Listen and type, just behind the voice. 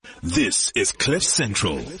This is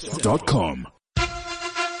CliffCentral.com.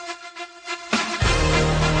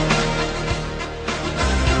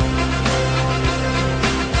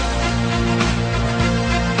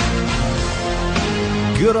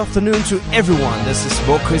 Good afternoon to everyone. This is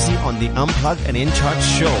Bo Krizzy on the Unplugged and In Charge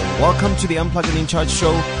show. Welcome to the Unplugged and In Charge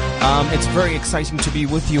show. It's very exciting to be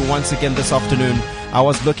with you once again this afternoon. I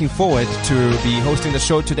was looking forward to be hosting the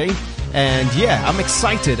show today. And yeah, I'm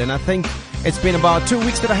excited. And I think it's been about 2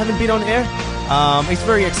 weeks that I haven't been on air. It's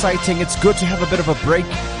very exciting. It's good to have a bit of a break,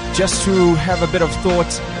 just to have a bit of thought,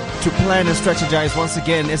 to plan and strategize. Once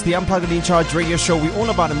again, it's the Unplugged and In Charge radio show. We're all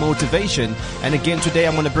about motivation. And again, today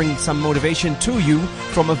I'm going to bring some motivation to you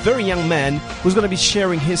from a very young man who's going to be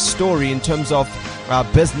sharing his story in terms of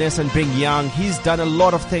business and being young. He's done a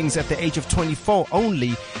lot of things at the age of 24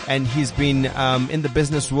 only, and he's been in the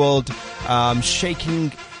business world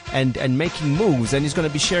shaking and making moves, and he's going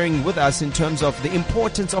to be sharing with us in terms of the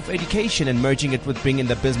importance of education and merging it with being in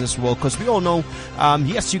the business world, because we all know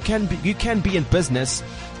yes, you can be in business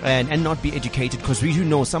and not be educated, because we do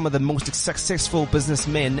know some of the most successful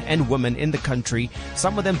businessmen and women in the country.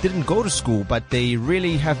 Some of them didn't go to school, but they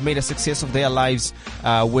really have made a success of their lives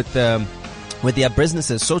with their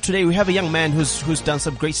businesses. So today we have a young man who's done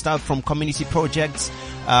some great stuff from community projects.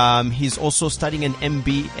 He's also studying an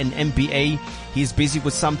MBA. He's busy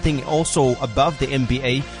with something also above the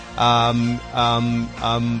MBA,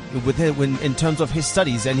 in terms of his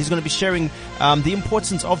studies, and he's going to be sharing the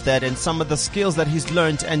importance of that and some of the skills that he's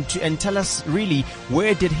learned, and tell us really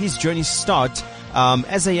where did his journey start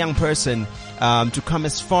as a young person to come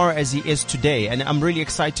as far as he is today. And I'm really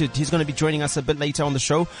excited. He's going to be joining us a bit later on the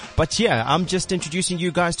show. But yeah, I'm just introducing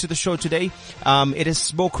you guys to the show today. It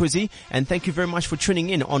is Bo Krizzy, and thank you very much for tuning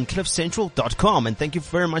in on CliffCentral.com, and thank you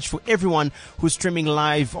very much for everyone who's streaming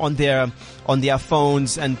live on their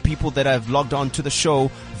phones, and people that have logged on to the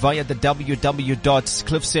show via the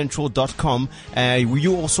www.cliffcentral.com.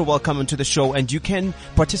 You also welcome into the show, and you can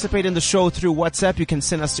participate in the show through WhatsApp. You can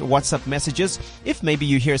send us WhatsApp messages if maybe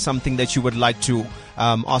you hear something that you would like to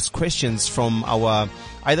ask questions from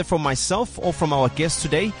either from myself or from our guest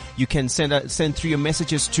today. You can send through your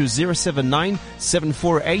messages to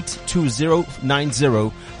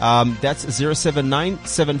 079-748-2090. That's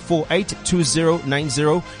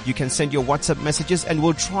 079-748-2090. You can send your WhatsApp messages, and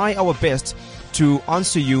we'll try our best to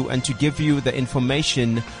answer you and to give you the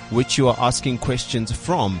information which you are asking questions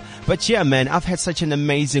from. But yeah, man, I've had such an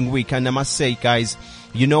amazing week, and I must say, guys,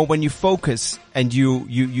 you know, when you focus and you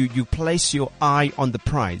place your eye on the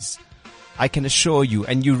prize, I can assure you,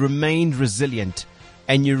 and you remain resilient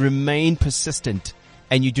and you remain persistent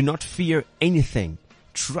and you do not fear anything,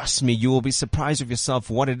 trust me, you will be surprised of yourself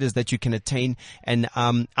what it is that you can attain. And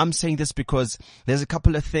I'm saying this because there's a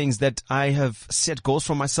couple of things that I have set goals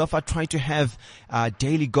for myself. I try to have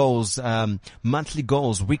daily goals, monthly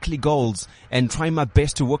goals, weekly goals, and try my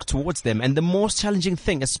best to work towards them. And the most challenging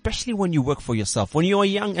thing, especially when you work for yourself, when you're a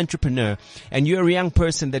young entrepreneur and you're a young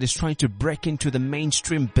person that is trying to break into the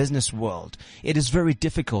mainstream business world, it is very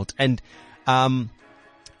difficult. And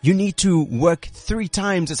you need to work 3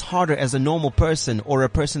 times as harder as a normal person or a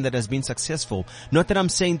person that has been successful. Not that I'm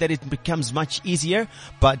saying that it becomes much easier,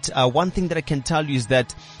 but one thing that I can tell you is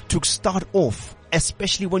that to start off,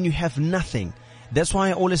 especially when you have nothing, that's why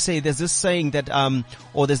I always say there's this saying that,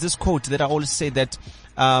 or there's this quote that I always say that,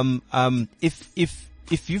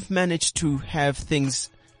 if you've managed to have things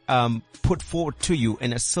put forward to you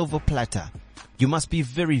in a silver platter, you must be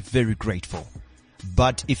very, very grateful.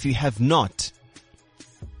 But if you have not,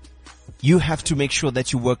 you have to make sure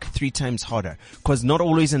that you work 3 times harder, because not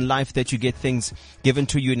always in life that you get things given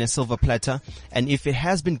to you in a silver platter. And if it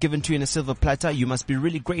has been given to you in a silver platter, you must be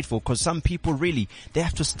really grateful, because some people really, they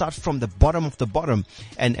have to start from the bottom of the bottom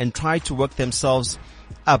and try to work themselves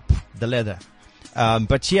up the ladder.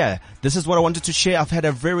 But yeah, this is what I wanted to share. I've had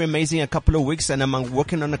a very amazing couple of weeks, and I'm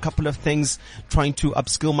working on a couple of things, trying to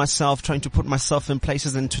upskill myself, trying to put myself in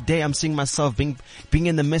places. And today I'm seeing myself being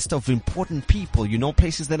in the midst of important people, you know,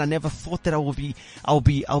 places that I never thought that I'll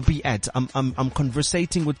be at. I'm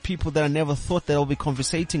conversating with people that I never thought that I'll be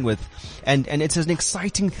conversating with. And it's an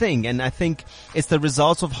exciting thing. And I think it's the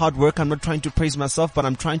results of hard work. I'm not trying to praise myself, but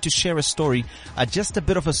I'm trying to share a story, just a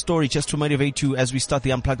bit of a story, just to motivate you as we start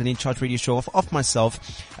the Unplugged and In Charge radio show off myself.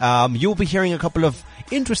 You'll be hearing a couple of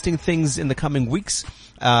interesting things in the coming weeks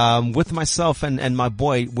with myself and my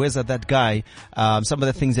boy, where's that guy, some of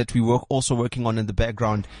the things that we were also working on in the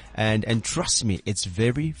background, and trust me, it's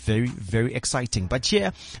very, very, very exciting. But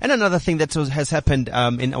yeah, and another thing that has happened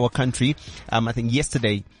in our country, I think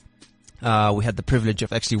yesterday, we had the privilege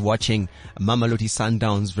of actually watching Mamelodi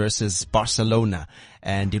Sundowns versus Barcelona.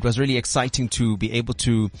 And it was really exciting to be able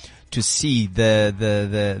to see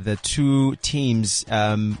the two teams,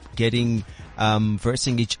 getting,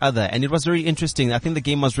 versing each other. And it was very interesting. I think the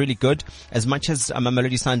game was really good. As much as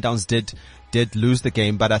Mamelodi Sundowns did lose the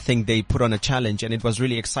game, but I think they put on a challenge and it was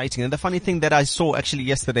really exciting. And the funny thing that I saw actually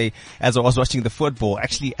yesterday as I was watching the football,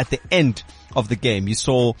 actually at the end of the game, you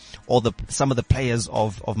saw some of the players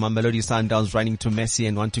of Mamelodi Sundowns running to Messi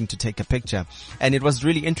and wanting to take a picture. And it was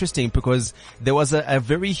really interesting because there was a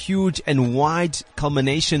very huge and wide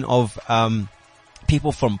culmination of,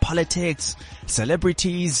 people from politics,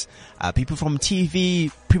 celebrities, people from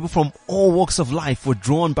TV, people from all walks of life were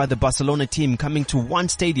drawn by the Barcelona team coming to one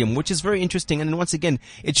stadium, which is very interesting. And once again,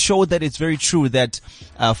 it showed that it's very true that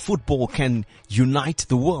football can unite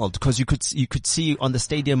the world, because you could see on the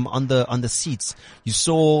stadium, on the seats, you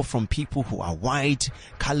saw from people who are white,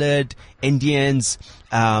 colored, Indians,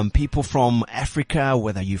 people from Africa,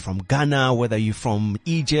 whether you're from Ghana, whether you're from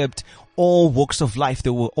Egypt, all walks of life. They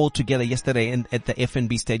were all together yesterday at the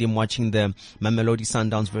FNB Stadium watching the Mamelodi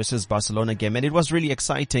Sundowns versus Barcelona game. And it was really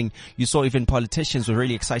exciting. You saw even politicians were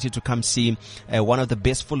really excited to come see one of the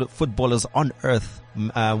best footballers on earth,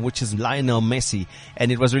 which is Lionel Messi.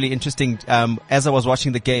 And it was really interesting. As I was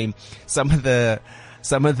watching the game, some of the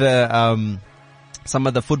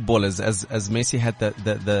footballers, as Messi had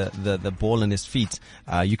the ball in his feet,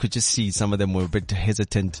 you could just see some of them were a bit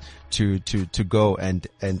hesitant to go and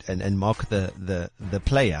mark the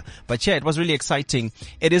player. But yeah, it was really exciting.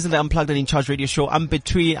 It is in the Unplugged and In Charge radio show. I'm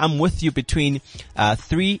with you between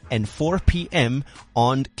 3 and 4 p.m.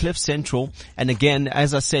 on Cliff Central. And again,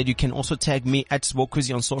 as I said, you can also tag me at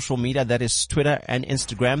Swokuzi on social media. That is Twitter and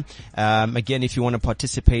Instagram. Again, if you want to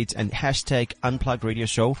participate, and hashtag Unplugged radio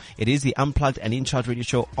show. It is the Unplugged and In Charge radio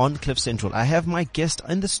show on Cliff Central. I have my guest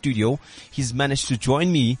in the studio. He's managed to join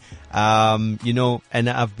me, and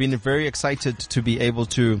I've been very excited to be able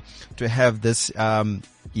to have this,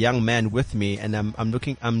 young man with me, and I'm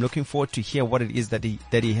looking forward to hear what it is that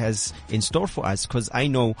he has in store for us, because I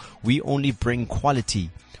know we only bring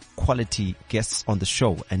quality guests on the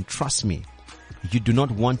show, and trust me, you do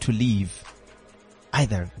not want to leave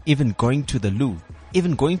either, even going to the loo,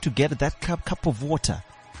 even going to get that cup of water.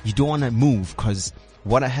 You don't want to move, because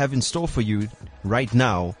what I have in store for you right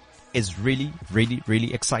now is really, really,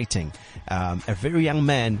 really exciting. A very young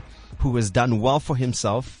man who has done well for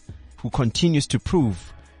himself, who continues to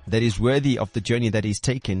prove that he's worthy of the journey that he's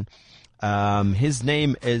taken. His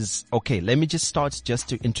name is, let me just start just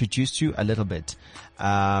to introduce you a little bit.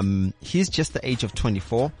 He's just the age of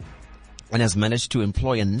 24 and has managed to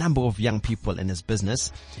employ a number of young people in his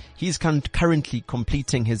business. He's currently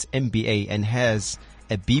completing his MBA and has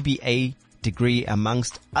a BBA degree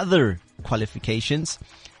amongst other qualifications.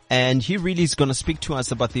 And he really is going to speak to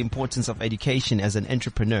us about the importance of education as an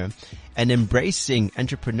entrepreneur and embracing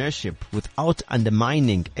entrepreneurship without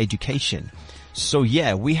undermining education. So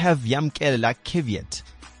yeah, we have Yamkela Kiviet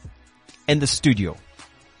in the studio.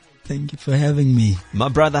 Thank you for having me. My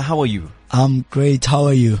brother, how are you? I'm great. How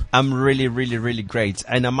are you? I'm really, really, really great.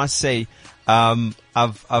 And I must say, I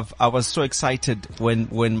was so excited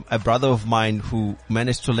when a brother of mine who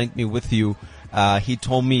managed to link me with you, he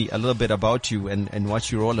told me a little bit about you and what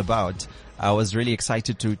you're all about. I was really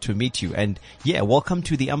excited to meet you. And yeah, welcome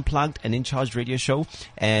to the Unplugged and In Charge radio show.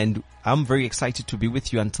 And I'm very excited to be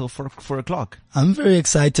with you until 4 o'clock. I'm very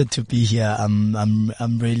excited to be here. I'm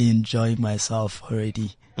really enjoying myself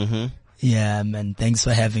already. Mm-hmm. Yeah, man. Thanks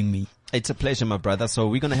for having me. It's a pleasure, my brother. So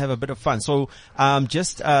we're going to have a bit of fun. So,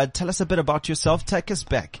 just, tell us a bit about yourself. Take us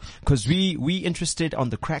back, because we interested on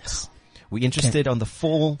the cracks. We interested on the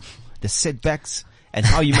fall, the setbacks, and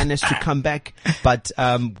how you managed to come back. But,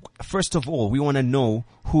 first of all, we want to know,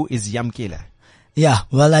 who is Yamkela? Yeah,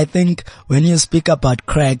 well, I think when you speak about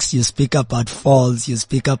cracks, you speak about falls, you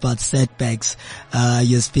speak about setbacks,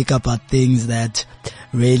 you speak about things that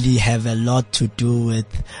really have a lot to do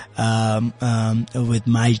with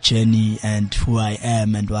my journey and who I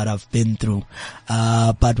am and what I've been through.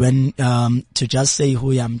 But when, to just say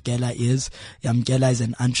who Yamkela is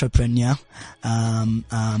an entrepreneur. I'm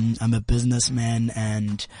a businessman,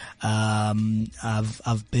 and,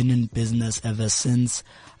 I've been in business ever since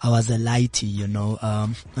a lighty, you know.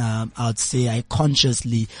 I would say I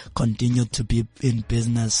consciously continued to be in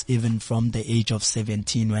business even from the age of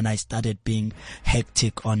 17 when I started being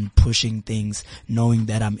hectic on pushing things, knowing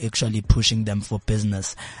that I'm actually pushing them for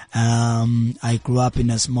business. I grew up in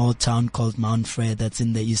a small town called Mount Frere that's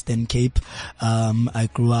in the Eastern Cape. I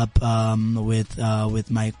grew up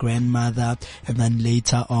with my grandmother, and then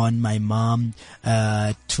later on my mom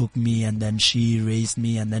took me, and then she raised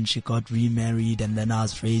me, and then she got remarried, and then I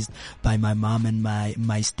was raised by my mom and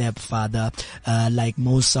my stepfather. Like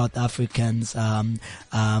most South Africans,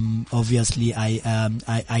 obviously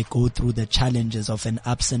I go through the challenges of an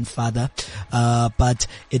absent father, but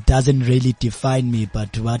it doesn't really define me.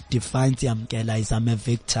 But what defines Yamkela is I'm a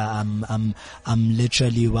victor. I'm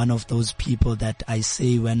literally one of those people that I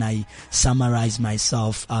say when I summarize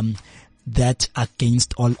myself, that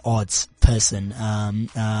against all odds person.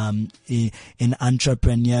 In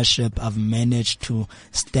entrepreneurship, I've managed to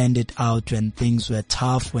stand it out when things were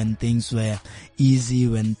tough, when things were easy,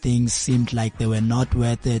 when things seemed like they were not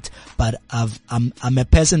worth it. But I'm a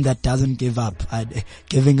person that doesn't give up.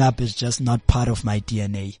 Giving up is just not part of my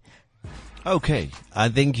DNA. Okay. I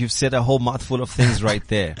think you've said a whole mouthful of things right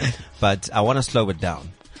there, but I want to slow it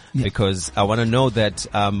down. Yeah. Because I want to know that,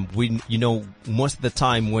 most of the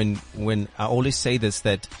time when I always say this,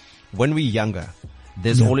 that when we're younger,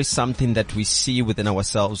 there's always something that we see within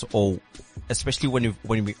ourselves, or especially when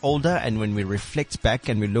we're older and when we reflect back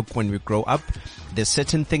and we look when we grow up, there's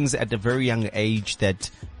certain things at a very young age that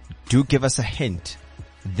do give us a hint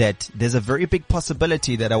that there's a very big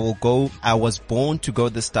possibility that I was born to go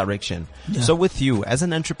this direction. Yeah. So with you as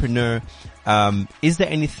an entrepreneur, is there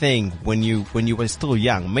anything when you were still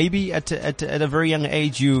young, maybe at a very young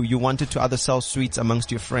age, you wanted to either sell sweets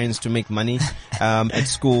amongst your friends to make money, at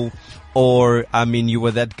school, or, you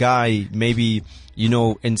were that guy, maybe,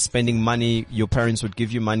 in spending money, your parents would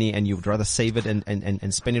give you money and you'd rather save it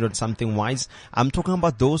and spend it on something wise. I'm talking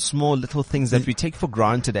about those small little things that we take for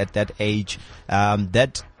granted at that age,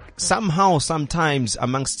 that somehow, sometimes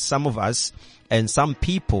amongst some of us and some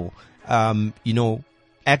people,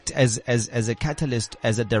 act as a catalyst,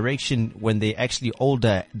 as a direction when they're actually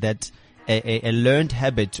older, that a learned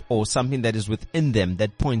habit or something that is within them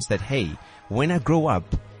that points that, hey, when I grow up,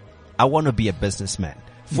 I want to be a businessman.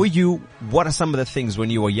 For you, what are some of the things when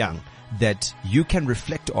you were young that you can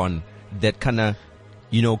reflect on that kind of,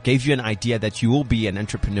 gave you an idea that you will be an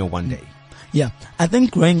entrepreneur one day? Yeah, I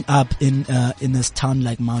think growing up in this town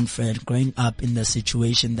like Mount Frere, growing up in the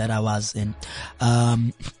situation that I was in,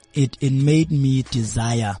 it made me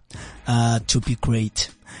desire to be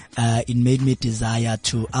great. It made me desire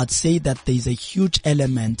I'd say that there's a huge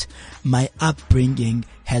element my upbringing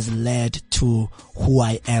has led to who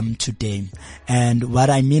I am today. And what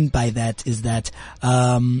I mean by that is that,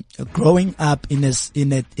 growing up in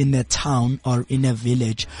a town or in a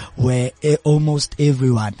village where almost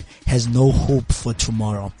everyone has no hope for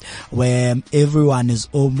tomorrow, where everyone is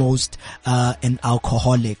almost, an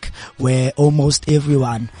alcoholic, where almost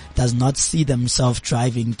everyone does not see themselves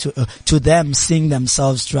driving to them seeing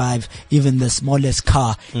themselves drive even the smallest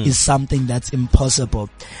car is something that's impossible.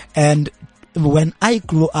 And when I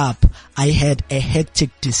grew up, I had a hectic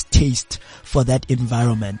distaste for that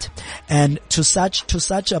environment. And to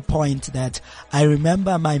such a point that I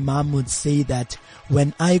remember my mom would say that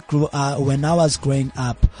when I was growing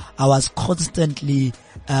up, I was constantly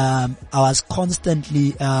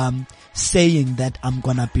saying that I'm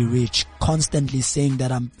gonna be rich, constantly saying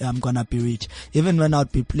that I'm gonna be rich. Even when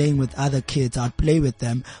I'd be playing with other kids, I'd play with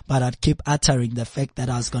them, but I'd keep uttering the fact that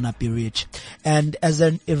I was gonna be rich. And as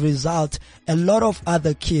a result, a lot of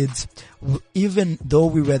other kids, even though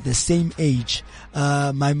we were the same age,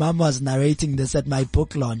 my mom was narrating this at my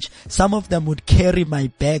book launch, some of them would carry my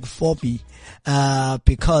bag for me,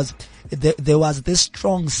 because there was this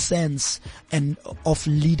strong sense of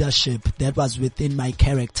leadership that was within my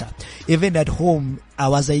character. Even at home, I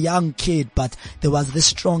was a young kid, but there was this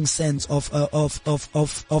strong sense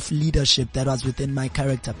of leadership that was within my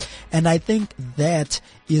character. And I think that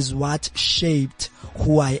is what shaped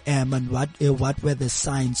who I am and what were the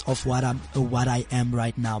signs of what I am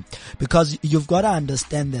right now. Because you've got to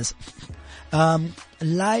understand this.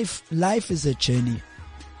 Life is a journey.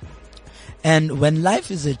 And when life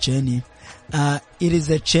is a journey, it is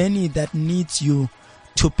a journey that needs you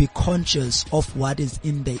to be conscious of what is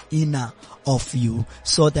in the inner of you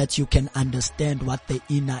so that you can understand what the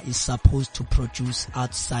inner is supposed to produce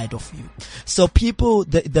outside of you. So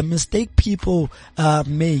the mistake people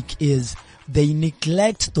make is they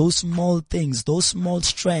neglect those small things, those small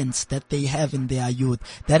strengths that they have in their youth,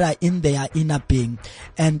 that are in their inner being.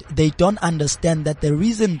 And they don't understand that the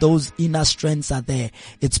reason those inner strengths are there,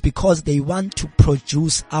 it's because they want to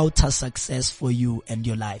produce outer success for you and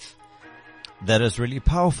your life. That is really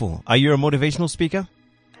powerful. Are you a motivational speaker?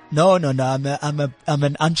 No. I'm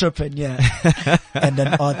an entrepreneur and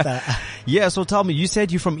an author. Yeah. So tell me, you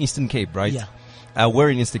said you're from Eastern Cape, right? Yeah. Where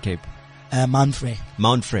in Eastern Cape? Mount Frey.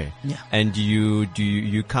 Mount Frey. Yeah. And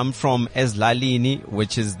you come from Ezlalini,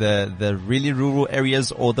 which is the really rural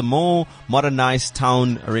areas or the more modernized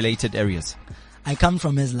town related areas? I come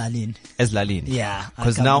from Ezlalini. Ezlalini. Yeah.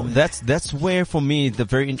 Because now that's where for me the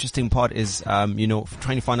very interesting part is, trying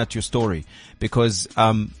to find out your story. Because,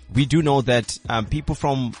 we do know that, people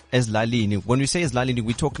from Ezlalini, when we say Ezlalini,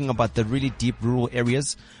 we're talking about the really deep rural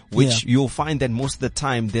areas, which you'll find that most of the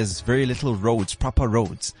time there's very little roads, proper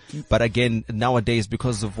roads. But again, nowadays,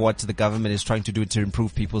 because of what the government is trying to do to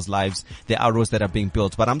improve people's lives, there are roads that are being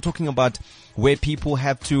built. But I'm talking about where people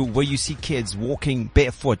where you see kids walking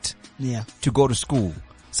barefoot to go to school.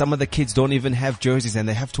 Some of the kids don't even have jerseys and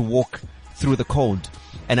they have to walk through the cold.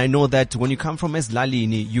 And I know that when you come from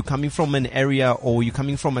Ezlalini, you're coming from an area or you're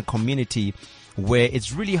coming from a community where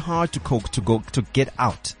it's really hard to get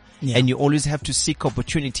out. Yeah. And you always have to seek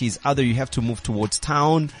opportunities. Either you have to move towards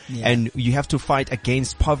town and you have to fight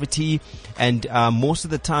against poverty. And most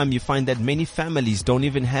of the time you find that many families don't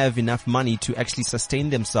even have enough money to actually sustain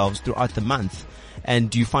themselves throughout the month.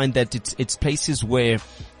 And you find that it's places where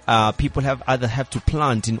people have to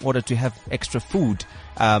plant in order to have extra food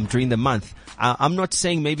during the month. I'm not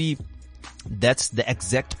saying maybe that's the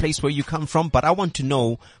exact place where you come from, but I want to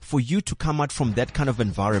know, for you to come out from that kind of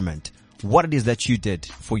environment, what it is that you did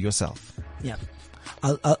for yourself. Yeah.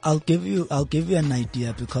 I'll give you an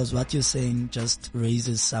idea, because what you're saying just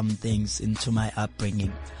raises some things into my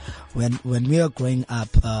upbringing. When we were growing up,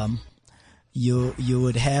 you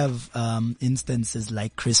would have instances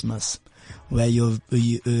like Christmas, where as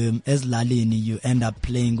Lalini, you end up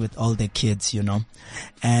playing with all the kids,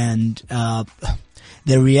 and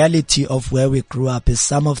the reality of where we grew up is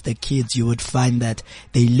some of the kids, you would find that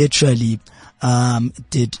they literally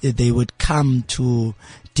they would come to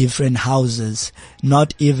different houses,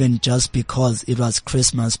 not even just because it was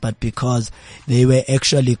Christmas, but because they were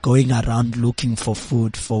actually going around looking for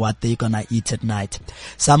food for what they're gonna eat at night.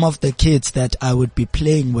 Some of the kids that I would be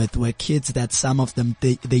playing with were kids that some of them,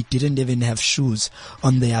 they didn't even have shoes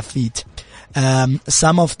on their feet.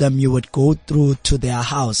 Some of them you would go through to their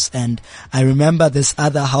house, and I remember this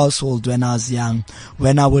other household when I was young.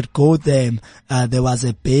 When I would go there, there was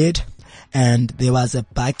a bed and there was a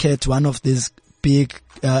bucket, one of these big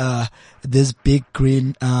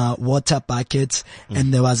green water buckets,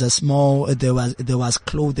 and there was there was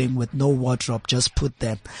clothing with no wardrobe just put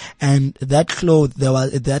there. And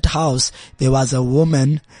that house, there was a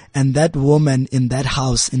woman, and that woman in that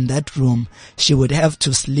house, in that room, she would have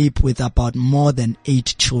to sleep with about more than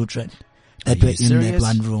 8 children that were in that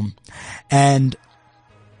one room. And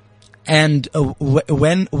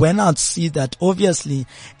when I'd see that, obviously,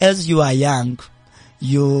 as you are young,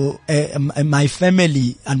 my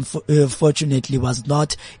family, unfortunately, was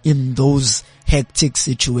not in those hectic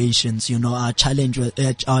situations. Our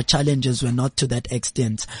challenges were not to that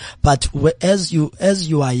extent. But as you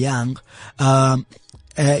are young,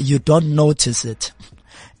 you don't notice it.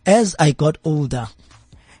 As I got older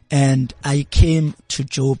and I came to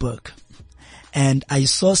Joburg, and I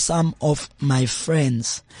saw some of my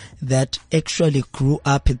friends that actually grew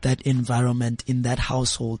up in that environment, in that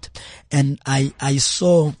household. And I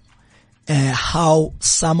saw how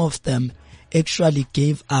some of them actually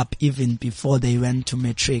gave up even before they went to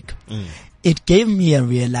matric. It gave me a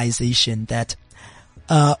realization that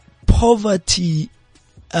poverty,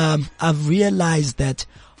 I've realized that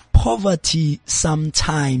poverty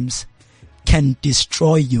sometimes can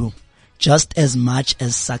destroy you just as much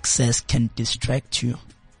as success can distract you.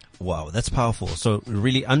 Wow, that's powerful. So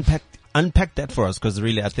really unpack that for us, because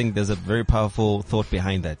really I think there's a very powerful thought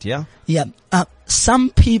behind that, yeah? Yeah.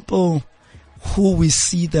 Some people who we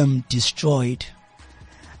see them destroyed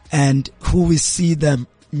and who we see them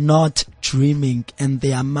not dreaming in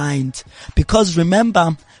their mind, because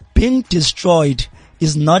remember, being destroyed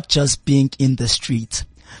is not just being in the street,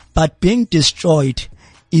 but being destroyed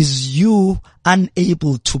is you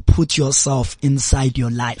unable to put yourself inside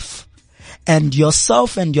your life. And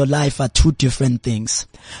yourself and your life are two different things.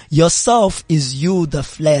 Yourself is you, the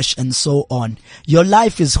flesh, and so on. Your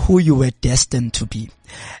life is who you were destined to be.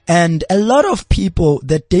 And a lot of people,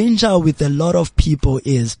 the danger with a lot of people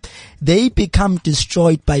is they become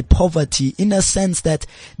destroyed by poverty, in a sense that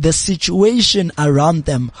the situation around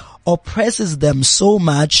them oppresses them so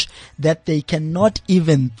much that they cannot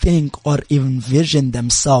even think or envision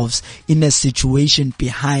themselves in a situation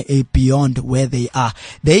beyond where they are.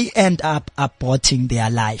 They end up aborting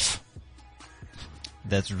their life.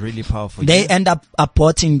 That's really powerful. They end up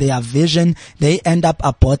aborting their vision. They end up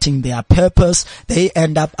aborting their purpose. They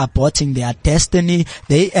end up aborting their destiny.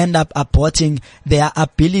 They end up aborting their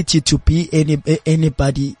ability to be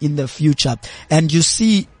anybody in the future. And you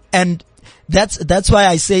see, and that's why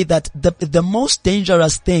I say that the most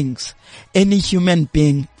dangerous things any human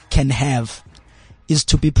being can have is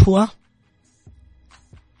to be poor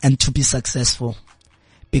and to be successful.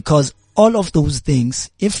 Because all of those things,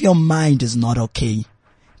 if your mind is not okay,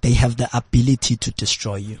 they have the ability to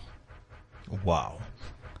destroy you. Wow.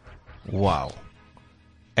 Wow.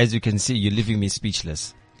 As you can see, you're leaving me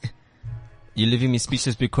speechless. You're leaving me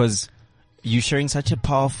speechless because you're sharing such a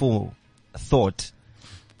powerful thought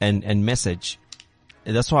and message.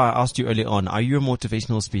 And that's why I asked you early on, are you a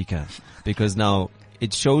motivational speaker? Because now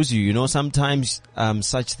it shows you, sometimes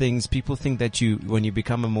such things, people think that when you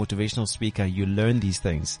become a motivational speaker, you learn these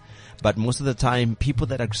things. But most of the time, people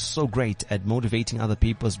that are so great at motivating other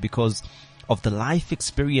people is because of the life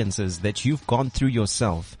experiences that you've gone through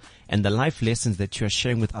yourself and the life lessons that you are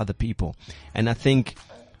sharing with other people. And I think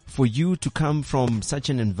for you to come from such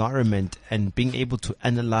an environment and being able to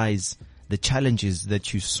analyze the challenges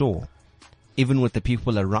that you saw, even with the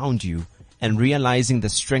people around you, and realizing the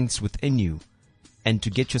strengths within you, and to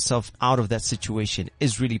get yourself out of that situation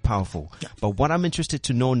is really powerful. Yeah. But what I'm interested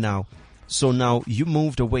to know now, so now you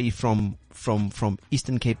moved away from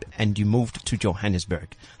Eastern Cape and you moved to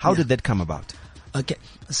Johannesburg. How did that come about? Okay,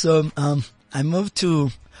 so I moved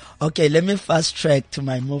to. Okay, let me fast track to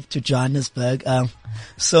my move to Johannesburg.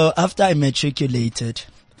 So after I matriculated,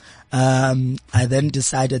 I then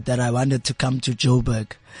decided that I wanted to come to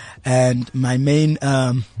Joburg, and my main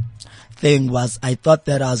thing was I thought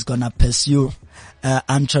that I was gonna pursue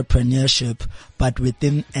entrepreneurship, but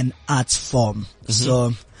within an arts form. Mm-hmm.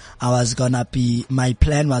 So my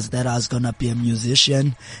plan was that I was gonna be a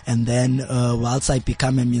musician, and then whilst I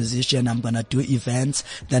become a musician, I'm gonna do events.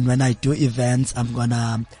 Then when I do events, I'm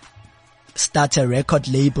gonna start a record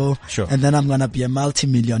label, sure, and then I'm gonna be a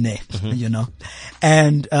multimillionaire, mm-hmm.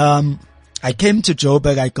 And I came to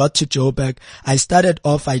Joburg. I got to Joburg. I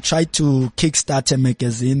tried to kickstart a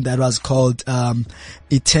magazine that was called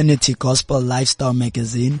Eternity Gospel Lifestyle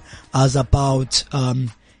Magazine. I was about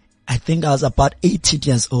 18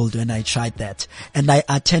 years old when I tried that. And I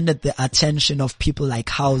attended the attention of people like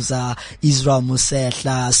Hausa, Israel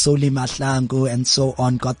Musehla, Soli Mahlangu, and so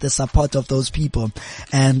on, got the support of those people.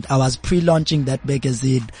 And I was pre-launching that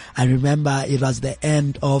magazine. I remember it was the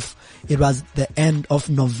end of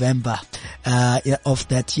November, of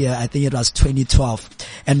that year. I think it was 2012.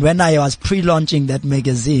 And when I was pre-launching that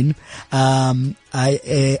magazine, the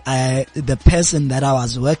person that I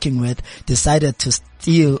was working with decided to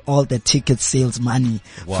steal all the ticket sales money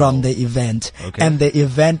from the event. Okay. And the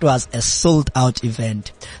event was a sold out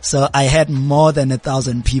event. So I had more than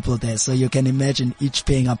 1,000 people there. So you can imagine each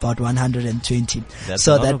paying about 120.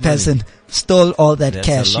 So that person stole all that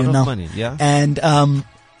cash, That's a lot of money, yeah. And,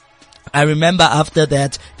 I remember after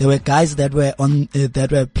that there were guys that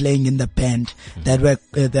were playing in the band,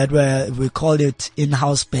 mm-hmm. we call it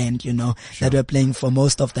in-house band, sure, that were playing for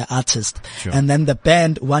most of the artists. Sure. And then the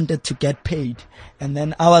band wanted to get paid. And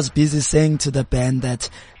then I was busy saying to the band that,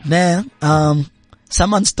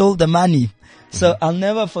 someone stole the money. Mm-hmm. So I'll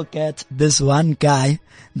never forget this one guy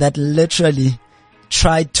that literally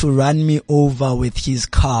tried to run me over with his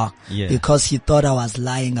car, because he thought I was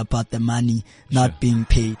lying about the money not being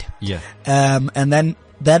paid. Yeah. And then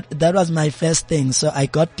that was my first thing. So I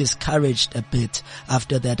got discouraged a bit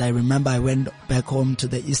after that. I remember I went back home to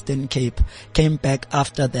the Eastern Cape, came back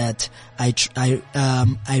after that. I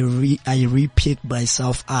re-picked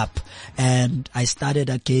myself up and I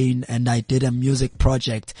started again, and I did a music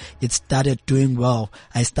project. It started doing well.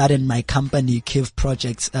 I started my company, Kiv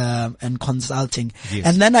Projects, and consulting. Yes.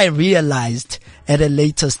 And then I realized at a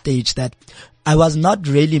later stage that I was not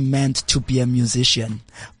really meant to be a musician,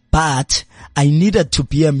 but I needed to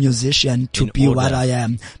be a musician to be what I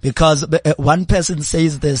am. Because one person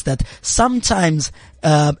says this, that sometimes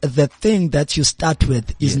the thing that you start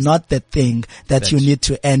with is not the thing that you need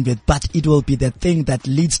to end with, but it will be the thing that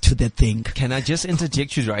leads to the thing. Can I just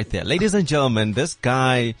interject you right there? Ladies and gentlemen, this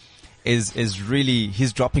guy is really,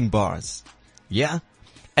 he's dropping bars. Yeah?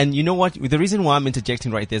 And you know what? The reason why I'm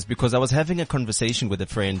interjecting right there is because I was having a conversation with a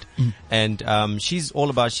friend, and she's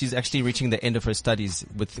actually reaching the end of her studies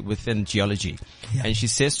within geology, and she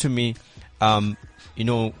says to me,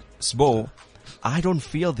 Sbo, I don't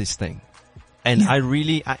feel this thing, and I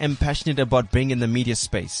am passionate about being in the media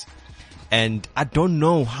space. And I don't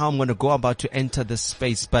know how I'm going to go about to enter this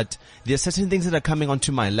space, but there are certain things that are coming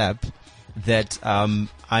onto my lap that I'm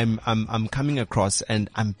coming across, and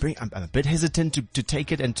I'm a bit hesitant to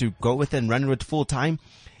take it and to go with it and run with it full time.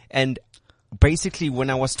 And basically, when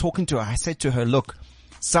I was talking to her, I said to her, look,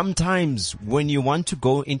 sometimes when you want to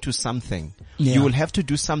go into something, you will have to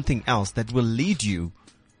do something else that will lead you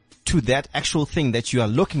to that actual thing that you are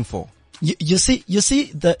looking for. You see,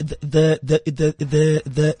 the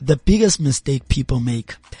biggest mistake people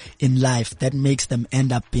make in life that makes them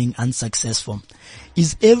end up being unsuccessful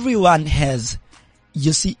is everyone has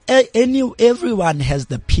the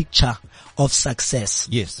picture of success.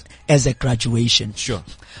 Yes. As a graduation. Sure.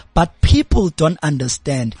 But people don't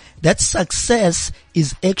understand that success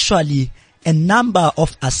is actually a number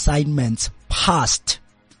of assignments passed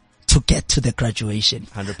to get to the graduation.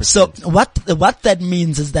 100%. So what that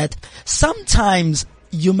means is that sometimes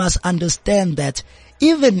you must understand that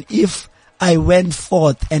even if I went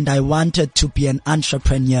forth and I wanted to be an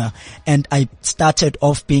entrepreneur and I started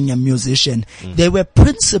off being a musician, there were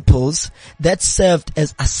principles that served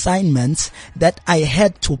as assignments that I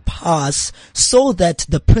had to pass so that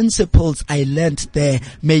the principles I learned there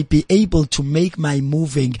may be able to make my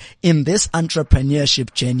moving in this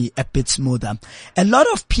entrepreneurship journey a bit smoother. A lot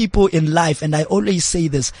of people in life, and I always say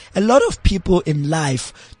this, a lot of people in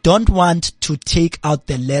life don't want to take out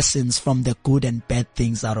the lessons from the good and bad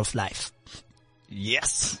things out of life.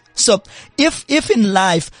 Yes. So if in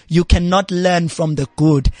life you cannot learn from the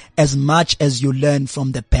good as much as you learn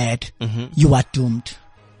from the bad, you are doomed.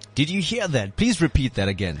 Did you hear that? Please repeat that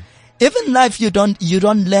again. If in life you don't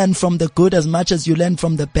learn from the good as much as you learn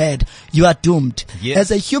from the bad, you are doomed. Yes.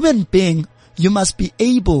 As a human being, you must be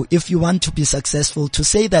able, if you want to be successful, to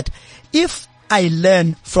say that if I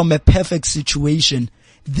learn from a perfect situation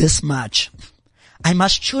this much, I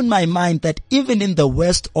must tune my mind that even in the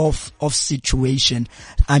worst of situation,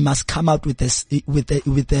 I must come out with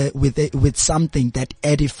something that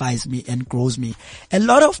edifies me and grows me. A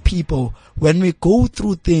lot of people, when we go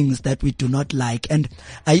through things that we do not like, and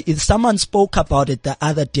someone spoke about it the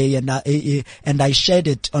other day, and I shared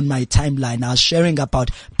it on my timeline. I was sharing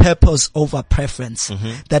about purpose over preference.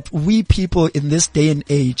 That we people in this day and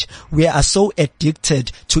age, we are so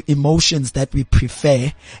addicted to emotions that we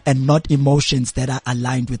prefer and not emotions that are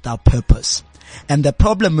aligned with our purpose. And the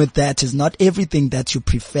problem with that is not everything that you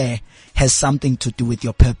prefer has something to do with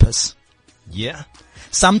your purpose. Yeah.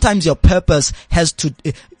 Sometimes your purpose has to,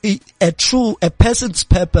 a person's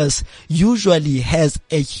purpose usually has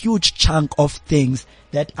a huge chunk of things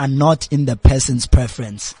that are not in the person's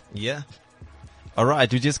preference. Yeah. All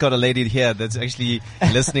right, we just got a lady here that's actually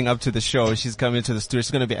listening up to the show. She's coming to the studio.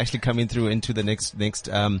 She's going to be actually coming through into the next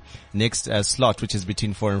slot, which is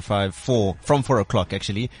between 4 and 5, from 4 o'clock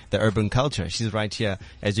actually, the urban culture. She's right here.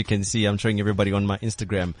 As you can see, I'm showing everybody on my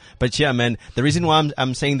Instagram. But yeah, man, the reason why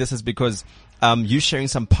I'm saying this is because you're sharing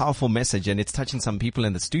some powerful message and it's touching some people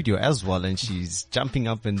in the studio as well. And she's jumping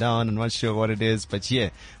up and down. I'm not sure what it is, but yeah,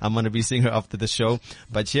 I'm going to be seeing her after the show.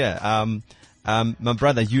 But yeah, my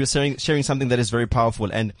brother, you were sharing something that is very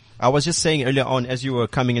powerful. And I was just saying earlier on, as you were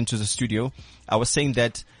coming into the studio, I was saying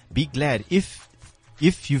that be glad if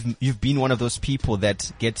you've been one of those people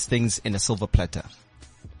that gets things in a silver platter,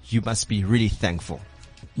 you must be really thankful.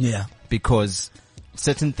 Yeah. Because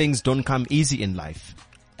certain things don't come easy in life.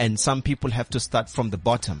 And some people have to start from the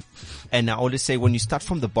bottom. And I always say when you start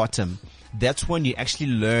from the bottom, that's when you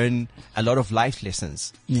actually learn a lot of life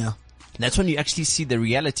lessons. Yeah. That's when you actually see the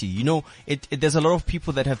reality. You know, there's a lot of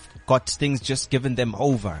people that have got things just given them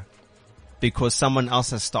over because someone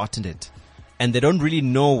else has started it. And they don't really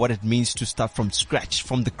know what it means to start from scratch,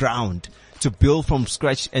 from the ground, to build from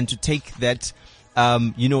scratch and to take that,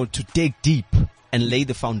 to dig deep and lay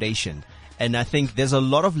the foundation. And I think there's a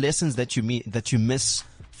lot of lessons that you miss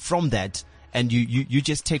from that. And you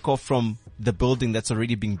just take off from the building that's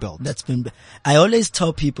already being built. I always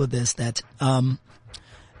tell people this, that,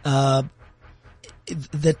 the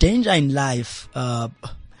danger in life,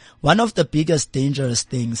 one of the biggest dangerous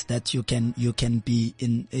things that you can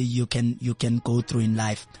go through in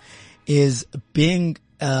life is being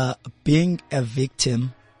a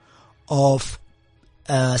victim of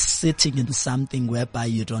sitting in something whereby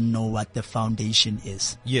you don't know what the foundation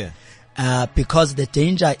is. Yeah. Because the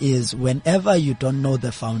danger is whenever you don't know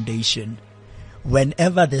the foundation,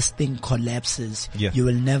 whenever this thing collapses, Yeah. you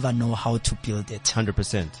will never know how to build it.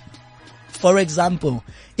 100%. For example,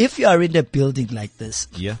 if you are in a building like this,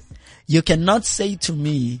 Yeah. you cannot say to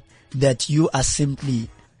me that you are simply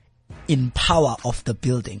in power of the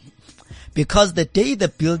building. Because the day the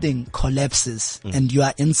building collapses and you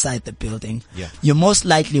are inside the building, Yeah. you most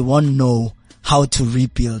likely won't know how to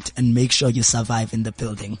rebuild and make sure you survive in the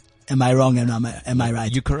building. Am I wrong and am I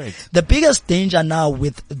right? You're correct. The biggest danger now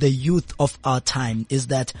with the youth of our time is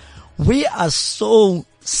that we are so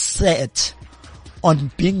set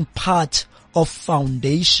on being part of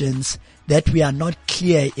foundations that we are not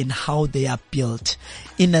clear in how they are built.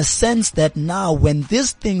 In a sense that now when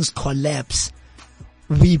these things collapse,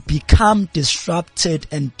 we become disrupted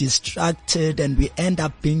and distracted and we end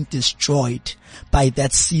up being destroyed by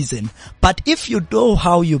that season. But if you know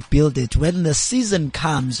how you build it, when the season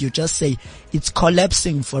comes, you just say, it's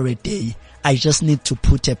collapsing for a day. I just need to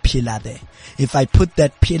put a pillar there. If I put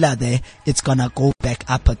that pillar there, it's gonna go back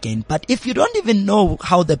up again. But if you don't even know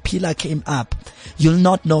how the pillar came up, you'll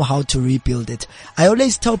not know how to rebuild it. I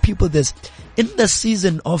always tell people this. In the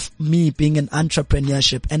season of me being in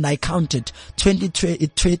entrepreneurship, and I counted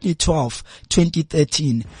 2012,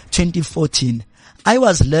 2013, 2014, I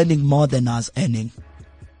was learning more than I was earning.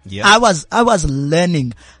 Yeah. I was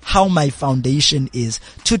learning how my foundation is.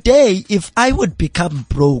 Today, if I would become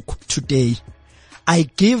broke today, I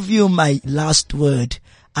give you my last word,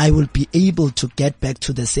 I will be able to get back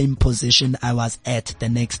to the same position I was at the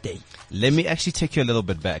next day. Let me actually take you a little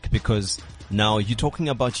bit back, because now you're talking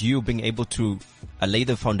about you being able to lay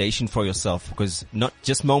the foundation for yourself, because not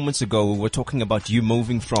just moments ago we were talking about you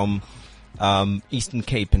moving from Eastern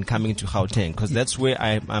Cape and coming to Gauteng, because that's where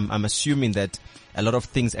I'm assuming that a lot of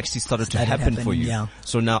things actually started to happen for you. Yeah.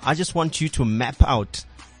 So now I just want you to map out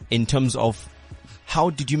in terms of how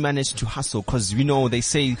did you manage to hustle? Because you know they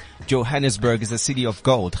say Johannesburg is the city of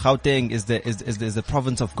gold. Gauteng is the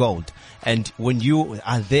province of gold. And when you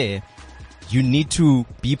are there, you need to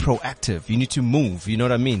be proactive. You need to move. You know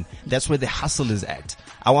what I mean? That's where the hustle is at.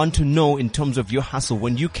 I want to know in terms of your hustle,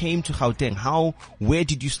 when you came to Gauteng, where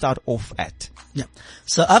did you start off at? Yeah.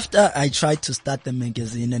 So after I tried to start the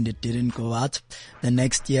magazine and it didn't go out, the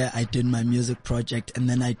next year I did my music project and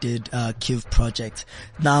then I did Kiv Project.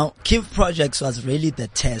 Now, Kiv Projects was really the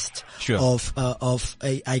test Sure.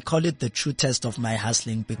 I call it the true test of my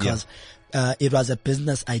hustling, because it was a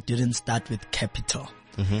business I didn't start with capital.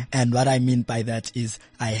 Mm-hmm. And what I mean by that is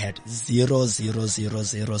I had 0, 0, 0,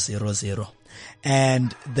 0, 0, 0.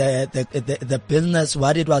 And the business,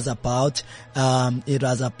 what it was about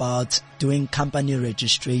doing company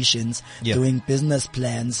registrations, doing business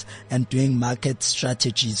plans, and doing market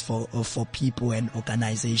strategies for people and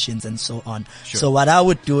organizations and so on. Sure. So what I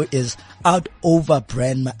would do is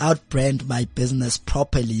outbrand my business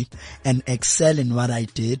properly and excel in what I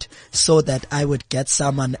did, so that I would get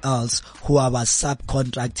someone else who I was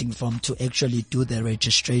subcontracting from to actually do the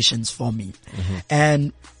registrations for me. Mm-hmm.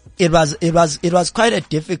 And it was quite a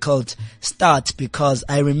difficult start, because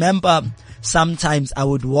I remember sometimes I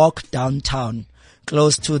would walk downtown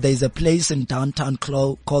there's a place in downtown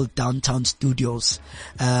called Downtown Studios.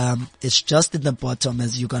 It's just in the bottom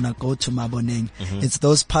as you're gonna go to Maboneng. Mm-hmm. It's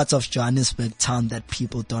those parts of Johannesburg town that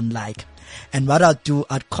people don't like. And what I'd do,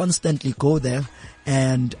 I'd constantly go there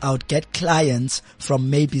and I would get clients from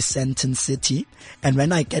maybe Sandton City. And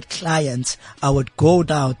when I get clients, I would go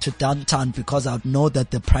down to downtown because I would know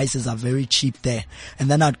that the prices are very cheap there. And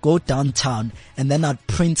then I'd go downtown and then I'd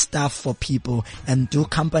print stuff for people and do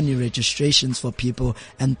company registrations for people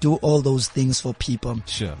and do all those things for people.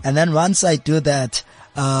 Sure. And then once I do that,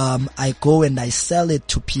 I go and I sell it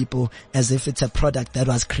to people as if it's a product that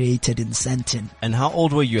was created in Sandton. And how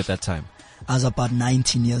old were you at that time? I was about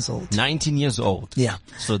 19 years old. 19 years old. Yeah.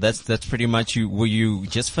 So that's pretty much you. Were you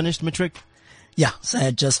just finished matric? Yeah. So I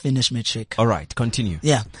had just finished matric. All right. Continue.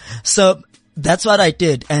 Yeah. So that's what I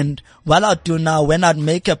did. And what I'd do now, when I'd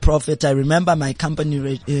make a profit, I remember my company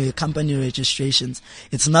registrations.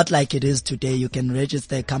 It's not like it is today. You can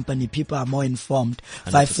register a company. People are more informed.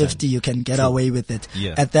 550, you can get away with it.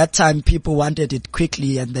 Yeah. At that time, people wanted it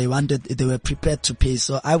quickly and they were prepared to pay.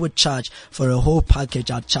 So I would charge for a whole package.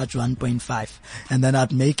 I'd charge 1.5 and then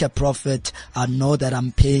I'd make a profit. I'd know that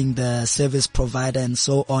I'm paying the service provider and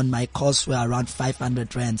so on. My costs were around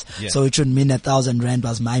 500 rands. Yeah. So it would mean 1,000 rand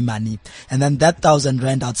was my money. And then that 1,000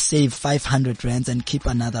 rand, I'd save 500 rands and keep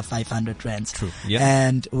another 500 rands. True. Yeah.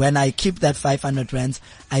 And when I keep that 500 rands,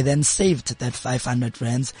 I then saved that 500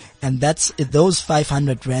 rands, and those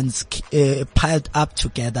 500 rands piled up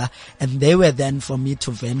together, and they were then for me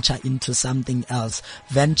to venture into something else,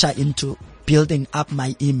 venture into building up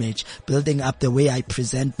my image, building up the way I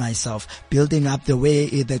present myself, building up the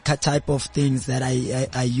way, the type of things that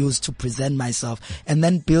I use to present myself, and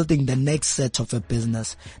then building the next set of a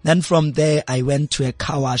business. Then from there, I went to a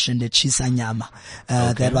car wash and a Chisanyama,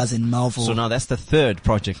 that was in Melville. So now that's the third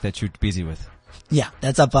project that you're busy with. Yeah,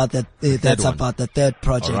 that's about the third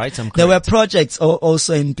project. All right, there were projects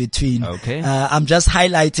also in between. Okay. I'm just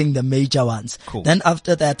highlighting the major ones. Cool. Then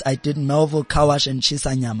after that, I did Melville Kawash and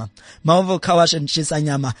Chisanyama. Melville Kawash and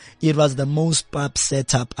Chisanyama, it was the most pub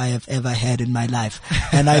setup I have ever had in my life.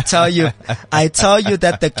 And I tell you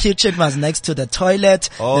that the kitchen was next to the toilet.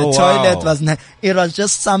 Oh, the toilet was it was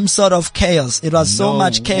just some sort of chaos. It was so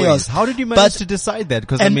much chaos. How did you manage to decide that?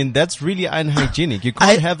 Because I mean, that's really unhygienic. You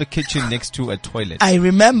can't have a kitchen next to a toilet. I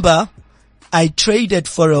remember I traded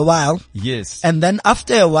for a while. Yes. And then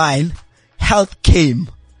after a while, health came.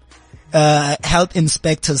 Health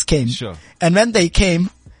inspectors came. Sure. And when they came,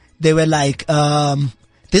 they were like,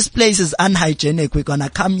 this place is unhygienic. We're gonna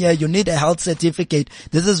come here. You need a health certificate.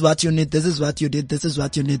 This is what you need. This is what you did. This is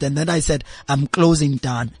what you need. And then I said, I'm closing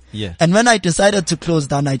down. Yeah. And when I decided to close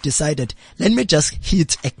down, I decided, let me just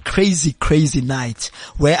hit a crazy, crazy night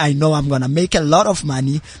where I know I'm going to make a lot of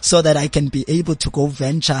money so that I can be able to go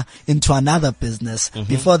venture into another business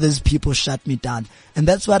before these people shut me down. And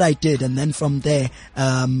that's what I did. And then from there,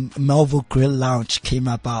 Melville Grill Lounge came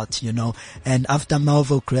about, you know, and after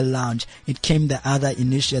Melville Grill Lounge, it came the other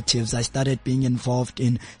initiatives. I started being involved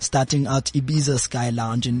in starting out Ibiza Sky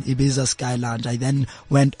Lounge. In Ibiza Sky Lounge, I then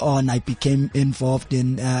went on, I became involved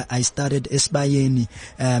in, I started Esbayeni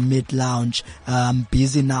Mid Lounge.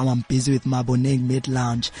 Busy now. I'm busy with Maboneng Mid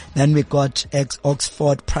Lounge. Then we got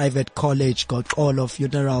Oxford Private College, got all of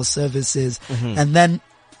funeral services, and then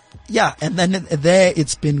there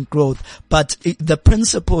it's been growth. But the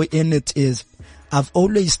principle in it is, I've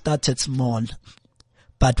always started small,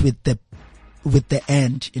 but with the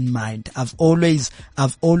end in mind. I've always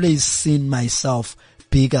seen myself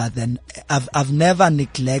bigger than. I've never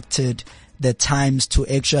neglected the times to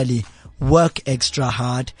actually work extra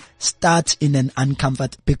hard, start in an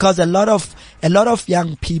uncomfort, because a lot of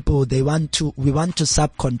young people, we want to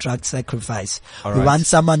subcontract sacrifice. All we right. want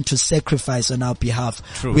someone to sacrifice on our behalf.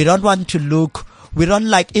 True. We don't want to look,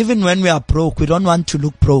 even when we are broke, we don't want to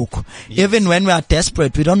look broke. Yes. Even when we are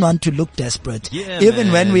desperate, we don't want to look desperate. Yeah,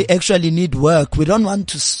 even when man. we actually need work, we don't want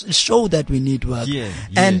to show that we need work. Yeah.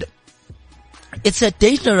 And it's a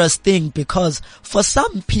dangerous thing, because for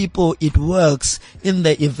some people it works in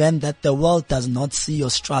the event that the world does not see your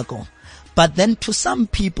struggle. But then to some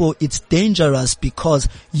people it's dangerous because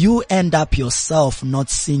you end up yourself not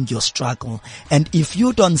seeing your struggle. And if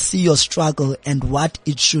you don't see your struggle and what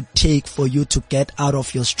it should take for you to get out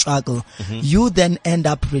of your struggle, you then end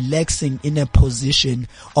up relaxing in a position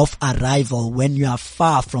of arrival when you are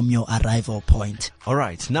far from your arrival point. All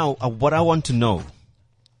right. Now, what I want to know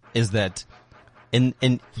is that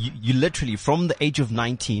and you literally, from the age of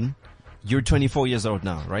 19, you're 24 years old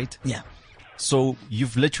now, right? Yeah. So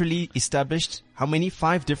you've literally established how many?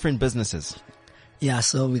 5 different businesses. Yeah,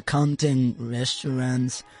 so we're counting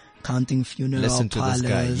restaurants, counting funeral Listen to parlors,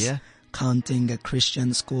 this guy, yeah? counting a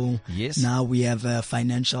Christian school. Yes. Now we have a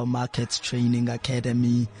financial markets training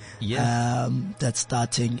academy. Yeah. That's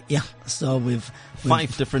starting. Yeah. So we've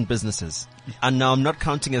 5 different businesses. And now I'm not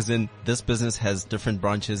counting as in this business has different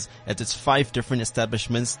branches. It's 5 different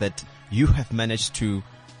establishments that you have managed to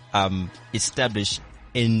establish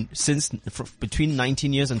between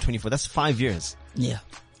 19 years and 24. That's 5 years. Yeah.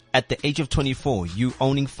 At the age of 24, you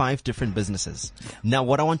owning 5 different businesses. Yeah. Now,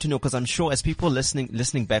 what I want to know, because I'm sure as people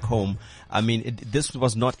listening back home, I mean, this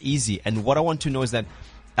was not easy. And what I want to know is that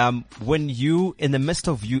when you, in the midst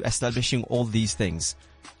of you establishing all these things,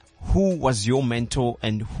 who was your mentor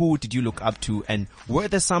and who did you look up to? And were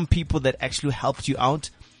there some people that actually helped you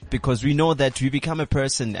out? Because we know that we become a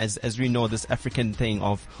person, as we know, this African thing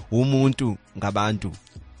of umuntu ngabantu.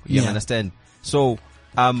 You understand? So,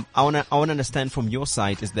 I wanna understand from your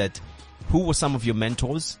side is that who were some of your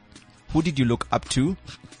mentors? Who did you look up to?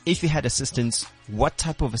 If you had assistance, what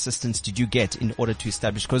type of assistance did you get in order to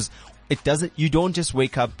establish? Because you don't just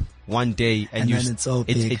wake up one day and then it's all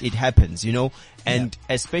big. It happens, you know? And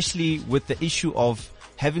especially with the issue of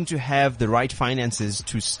having to have the right finances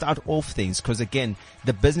to start off things. Because again,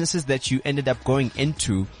 the businesses that you ended up going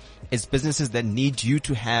into is businesses that need you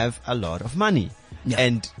to have a lot of money. Yeah.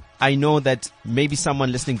 And I know that maybe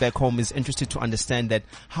someone listening back home is interested to understand that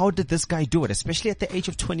how did this guy do it, especially at the age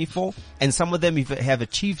of 24? And some of them have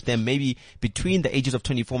achieved them maybe between the ages of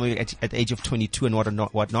 24, maybe at the age of 22 and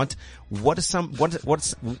whatnot.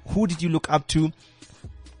 Who did you look up to?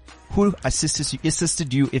 who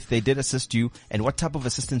assisted you, if they did assist you, and what type of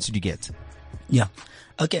assistance did you get? Yeah.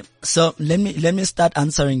 Okay. So let me start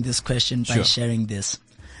answering this question by Sure. sharing this.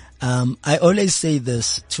 I always say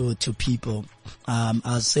this to people. I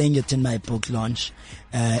was saying it in my book launch,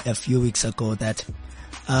 a few weeks ago that,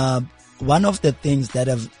 one of the things that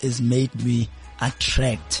is made me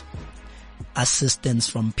attract assistance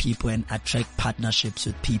from people and attract partnerships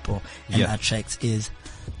with people and attract is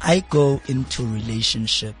I go into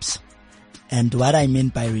relationships. And what I mean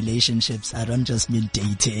by relationships, I don't just mean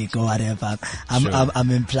dating or whatever.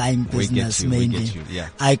 I'm implying business mainly. Yeah.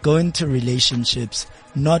 I go into relationships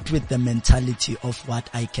not with the mentality of what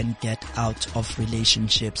I can get out of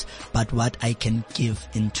relationships, but what I can give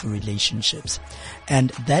into relationships. And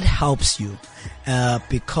that helps you,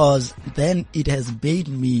 because then it has made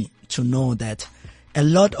me to know that a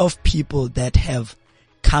lot of people that have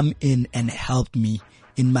come in and helped me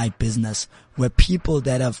in my business were people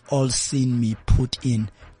that have all seen me put in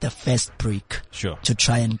the first brick Sure. to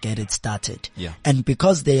try and get it started. Yeah. And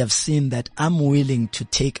because they have seen that I'm willing to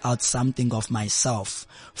take out something of myself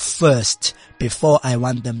first before I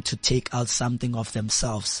want them to take out something of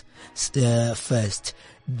themselves first,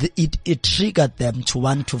 it triggered them to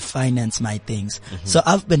want to finance my things. Mm-hmm. So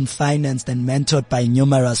I've been financed and mentored by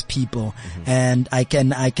numerous people, and I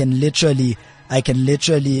can literally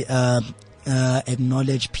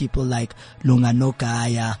acknowledge people like Lungano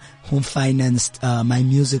Kaya, who financed my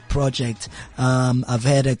music project. I've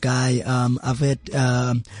had a guy,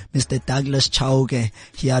 Mr. Douglas Chauge.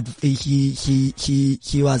 He was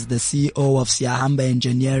the CEO of Siahamba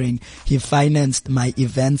Engineering. He financed my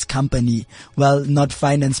events company. Well, not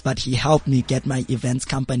financed, but he helped me get my events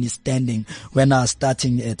company standing when I was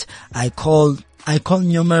starting it. I call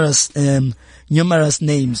numerous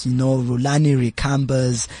names, Rulani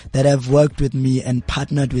Ricambers that have worked with me and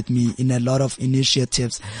partnered with me in a lot of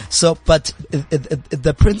initiatives. So, but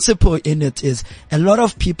the principle in it is a lot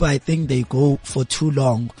of people, I think they go for too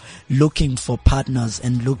long looking for partners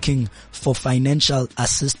and looking for financial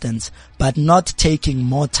assistance, but not taking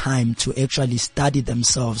more time to actually study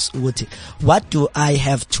themselves. What do I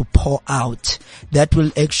have to pour out that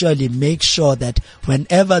will actually make sure that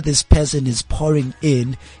whenever this person is pouring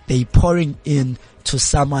in, they're pouring in to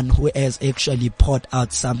someone who has actually poured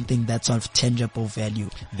out something that's of tangible value.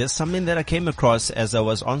 There's something that I came across as I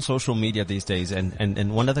was on social media these days,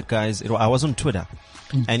 and one of the guys, I was on Twitter,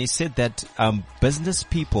 and he said that business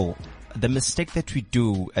people, the mistake that we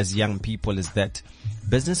do as young people is that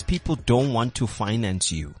business people don't want to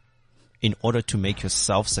finance you in order to make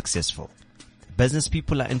yourself successful. Business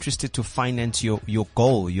people are interested to finance your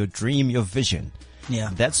goal, your dream, your vision.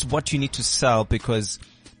 Yeah. That's what you need to sell, because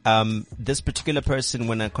this particular person,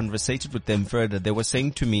 when I conversated with them further, they were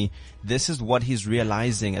saying to me, this is what he's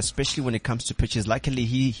realizing, especially when it comes to pitches. Luckily,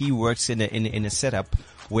 he works in a setup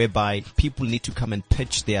whereby people need to come and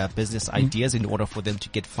pitch their business ideas in order for them to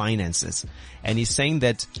get finances. And he's saying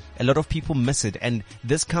that a lot of people miss it. And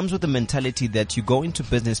this comes with the mentality that you go into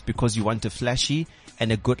business because you want a flashy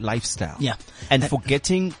and a good lifestyle. Yeah. And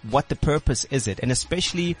forgetting what the purpose is it. And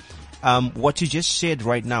especially what you just shared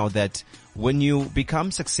right now, that when you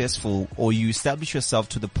become successful or you establish yourself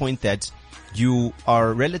to the point that you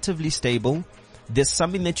are relatively stable, there's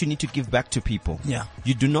something that you need to give back to people. Yeah.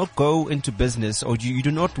 You do not go into business, or you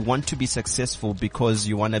do not want to be successful because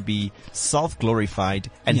you want to be self-glorified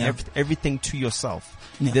and everything to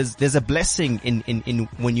yourself. Yeah. There's a blessing in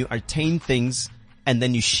when you attain things and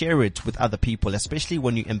then you share it with other people, especially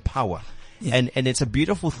when you empower. Yeah. And it's a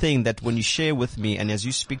beautiful thing that when you share with me, and as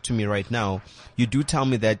you speak to me right now, you do tell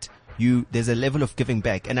me that there's a level of giving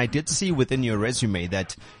back. And I did see within your resume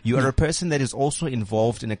that you are a person that is also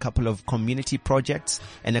involved in a couple of community projects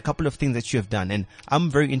and a couple of things that you have done. And I'm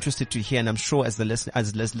very interested to hear, and I'm sure as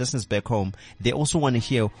listeners back home, they also want to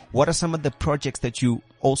hear, what are some of the projects that you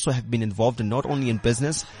also have been involved in, not only in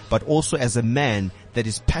business, but also as a man that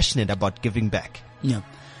is passionate about giving back? Yeah.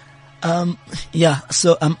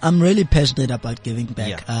 So I'm really passionate about giving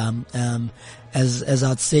back. Yeah. As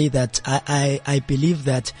I'd say that I believe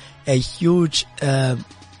that a huge,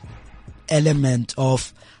 element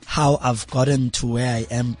of how I've gotten to where I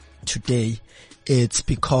am today, it's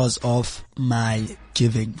because of my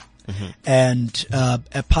giving. Mm-hmm. And,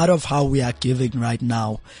 a part of how we are giving right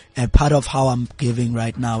now, and part of how I'm giving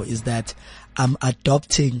right now is that I'm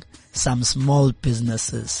adopting some small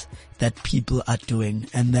businesses that people are doing,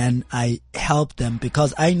 and then I help them,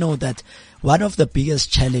 because I know that one of the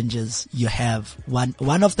biggest challenges you have,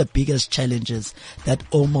 one of the biggest challenges that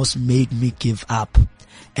almost made me give up,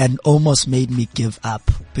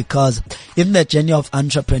 because in the journey of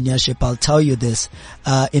entrepreneurship, I'll tell you this,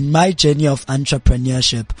 in my journey of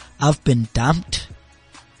entrepreneurship, I've been dumped,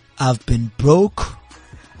 I've been broke,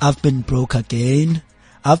 I've been broke again,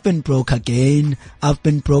 I've been broke again.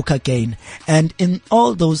 And in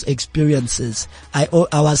all those experiences, I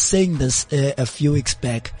was saying this a few weeks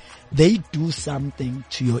back, they do something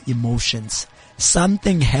to your emotions.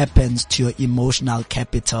 Something happens to your emotional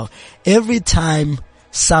capital. Every time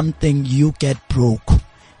you get broke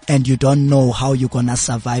and you don't know how you're gonna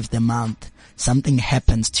survive the month, something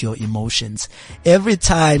happens to your emotions. Every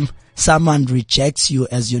time someone rejects you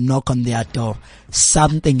as you knock on their door,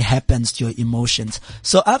 something happens to your emotions.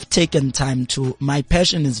 So I've taken time my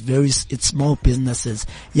passion is it's small businesses,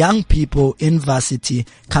 young people in varsity,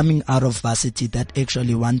 coming out of varsity that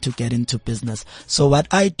actually want to get into business. So what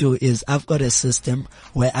I do is I've got a system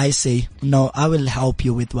where I say, no, I will help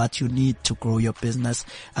you with what you need to grow your business.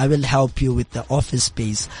 I will help you with the office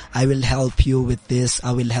space. I will help you with this.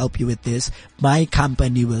 I will help you with this. My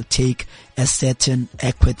company will take a certain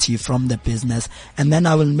equity from the business, and then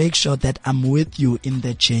I will make sure that I'm with you in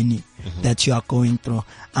the journey that you are going through.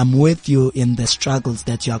 I'm with you in the struggles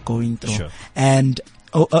that you are going through. Sure. And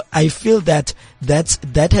I feel that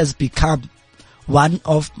has become one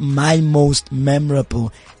of my most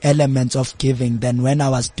memorable elements of giving than when I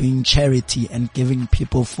was doing charity and giving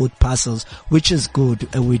people food parcels, which is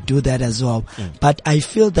good. We do that as well. But I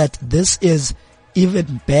feel that this is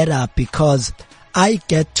even better because I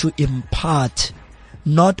get to impart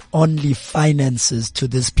not only finances to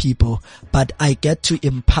these people, but I get to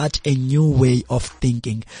impart a new way of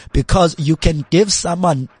thinking, because you can give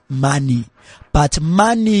someone money, but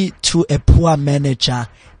money to a poor manager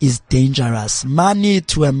is dangerous. Money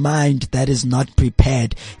to a mind that is not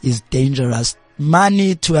prepared is dangerous.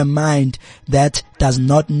 Money to a mind that does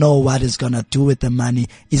not know what it's gonna do with the money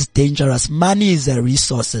is dangerous. Money is a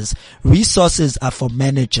resources. Resources are for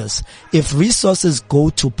managers. If resources go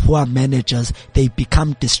to poor managers, they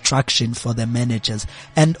become distraction for the managers.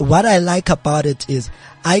 And what I like about it is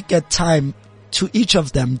I get time to each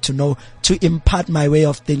of them to know, to impart my way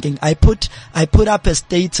of thinking. I put up a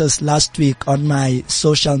status last week on my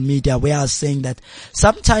social media where I was saying that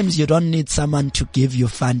sometimes you don't need someone to give you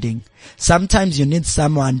funding. Sometimes you need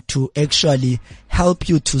someone to actually help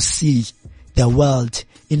you to see the world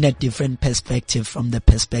in a different perspective from the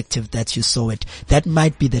perspective that you saw it. That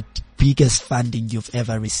might be the biggest funding you've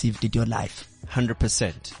ever received in your life.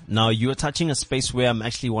 100%. Now you are touching a space where I'm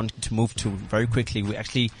actually wanting to move to very quickly. We're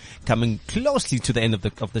actually coming closely to the end of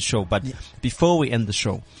the show, but before we end the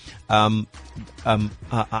show,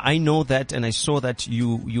 I know that, and I saw that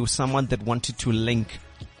you're someone that wanted to link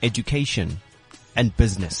education and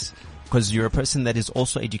business, because you're a person that is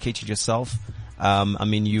also educated yourself. I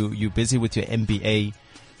mean, you're busy with your MBA.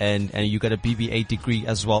 And you got a BBA degree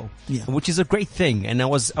as well, which is a great thing. And I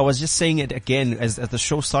was just saying it again as the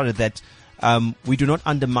show started that we do not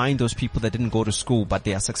undermine those people that didn't go to school, but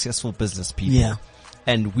they are successful business people. Yeah.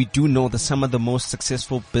 And we do know that some of the most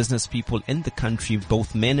successful business people in the country,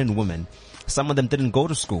 both men and women, some of them didn't go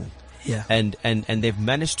to school. Yeah. And they've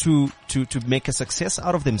managed to make a success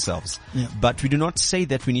out of themselves. Yeah. But we do not say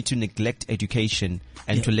that we need to neglect education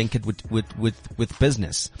and to link it with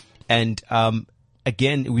business. And,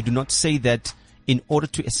 again, we do not say that in order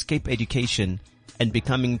to escape education and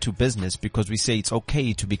becoming to business, because we say it's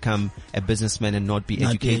okay to become a businessman and not be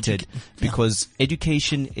educated, because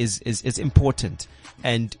education is important.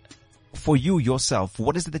 And for you yourself,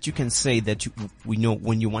 what is it that you can say that we know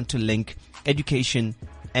when you want to link education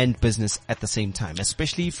and business at the same time,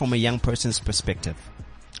 especially from a young person's perspective?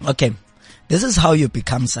 Okay. This is how you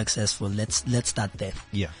become successful. Let's start there.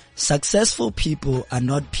 Yeah. Successful people are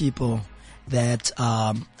not people that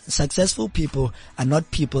are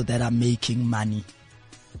making money.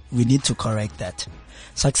 We need to correct that.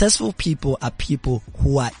 Successful people are people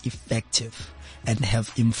who are effective and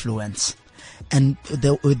have influence. And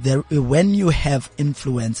when you have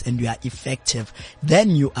influence and you are effective,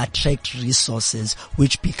 then you attract resources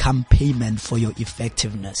which become payment for your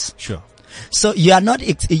effectiveness. Sure. So you are not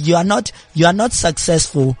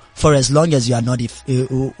successful for as long as you are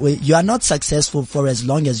not successful for as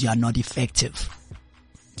long as you are not effective.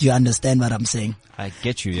 Do you understand what I'm saying? I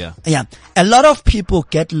get you, yeah. Yeah. A lot of people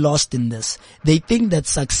get lost in this. They think that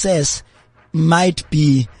success might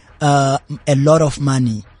be a lot of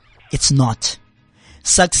money. It's not.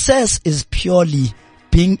 Success is purely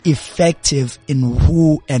being effective in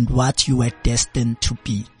who and what you were destined to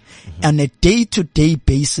be. On a day-to-day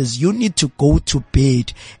basis, you need to go to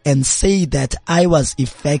bed and say that I was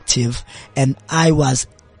effective and I was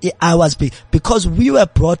big, because we were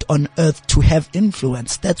brought on earth to have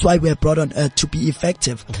influence. That's why we were brought on earth to be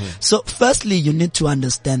effective. So firstly, you need to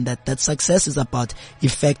understand that success is about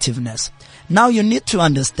effectiveness. Now you need to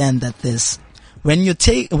understand that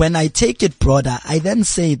when I take it broader, I then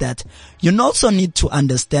say that you also need to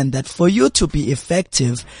understand that for you to be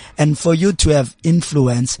effective and for you to have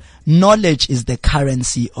influence, knowledge is the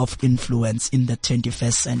currency of influence in the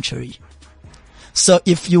 21st century. So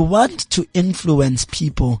if you want to influence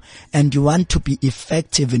people and you want to be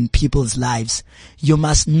effective in people's lives, you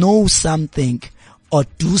must know something or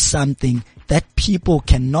do something that people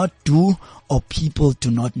cannot do or people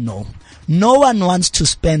do not know. No one wants to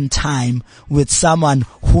spend time with someone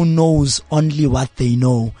who knows only what they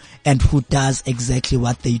know and who does exactly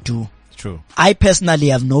what they do. True. I personally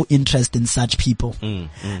have no interest in such people.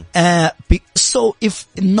 So if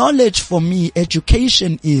knowledge for me,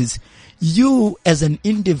 education is you as an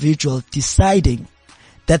individual deciding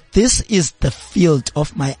that this is the field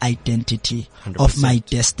of my identity, 100%. of my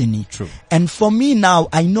destiny. True. And for me now,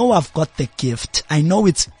 I know I've got the gift. I know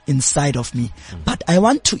it's inside of me, but I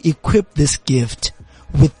want to equip this gift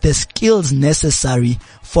with the skills necessary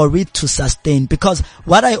for it to sustain. Because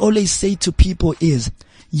what I always say to people is,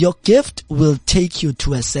 your gift will take you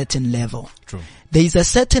to a certain level. True. There is a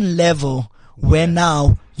certain level where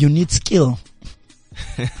now you need skill.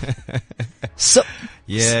 So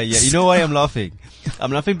Yeah. You know why I'm laughing?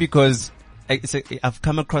 I'm laughing because I've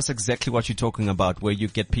come across exactly what you're talking about, where you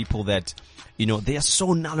get people that, they are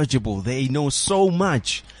so knowledgeable. They know so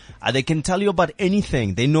much. They can tell you about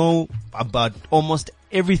anything. They know about almost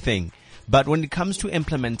everything. But when it comes to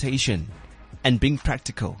implementation and being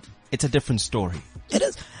practical, it's a different story. it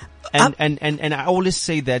is. And I always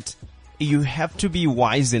say that you have to be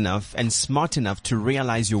wise enough and smart enough to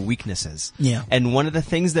realize your weaknesses. Yeah. And one of the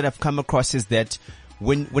things that I've come across is that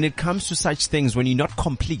when it comes to such things, when you're not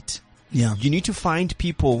complete, Yeah. you need to find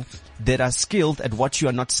people that are skilled at what you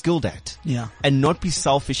are not skilled at. Yeah. And not be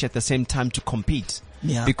selfish at the same time to compete.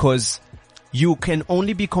 Yeah. Because you can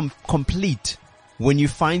only be complete when you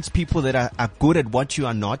find people that are good at what you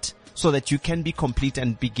are not, so that you can be complete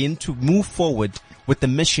and begin to move forward with the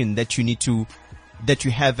mission that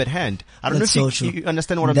you have at hand. I don't That's know so if true. you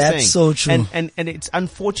understand what I'm saying. That's so true. And it's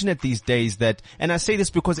unfortunate these days that, and I say this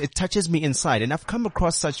because it touches me inside, and I've come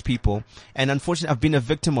across such people, and unfortunately I've been a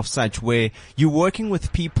victim of such, where you're working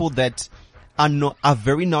with people that are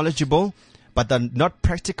very knowledgeable, but they're not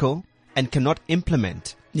practical and cannot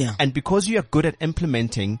implement. Yeah. And because you are good at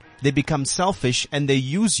implementing, they become selfish and they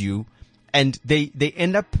use you, and they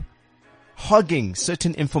end up hogging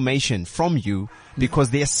certain information from you because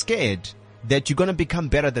they're scared that you're going to become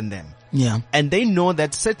better than them. Yeah. And they know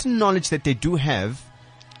that certain knowledge that they do have,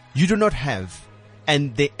 you do not have.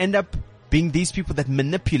 And they end up being these people that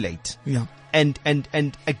manipulate. Yeah. And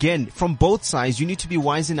again, from both sides, you need to be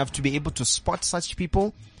wise enough to be able to spot such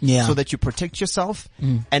people. Yeah. So that you protect yourself.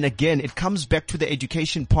 And again, it comes back to the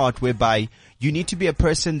education part, whereby you need to be a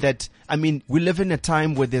person that, we live in a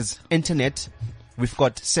time where there's internet. We've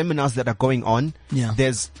got seminars that are going on. Yeah.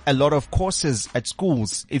 There's a lot of courses at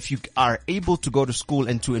schools. If you are able to go to school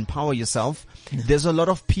and to empower yourself, there's a lot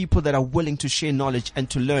of people that are willing to share knowledge and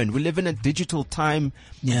to learn. We live in a digital time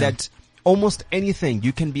that almost anything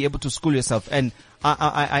you can be able to school yourself. And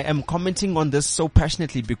I am commenting on this so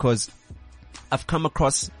passionately because I've come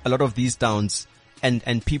across a lot of these downs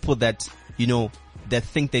and people that, that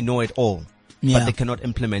think they know it all. But they cannot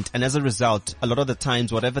implement. And as a result, a lot of the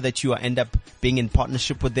times, whatever that you end up being in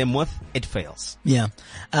partnership with them with, it fails. Yeah.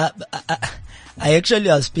 I actually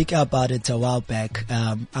was speaking about it a while back.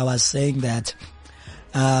 I was saying that,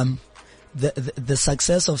 the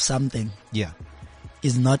success of something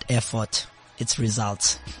is not effort, it's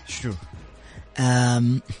results. Sure.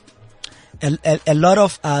 A lot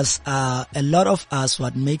of us,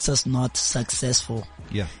 what makes us not successful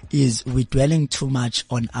is we're dwelling too much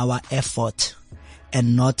on our effort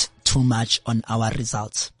and not too much on our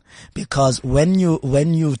results. Because when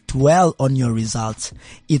you dwell on your results,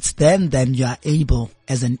 it's then you are able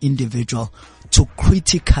as an individual to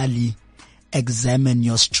critically examine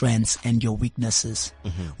your strengths and your weaknesses.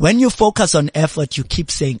 When you focus on effort, you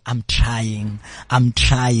keep saying, I'm trying.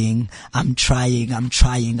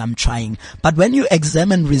 But when you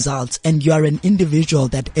examine results and you are an individual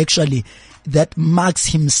that marks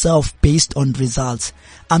himself based on results,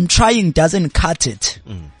 I'm trying doesn't cut it.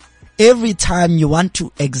 every time you want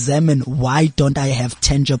to examine, why don't I have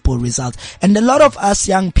tangible results? And a lot of us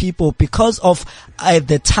young people, because of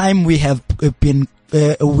the time we have been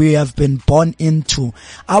born into,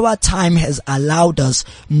 our time has allowed us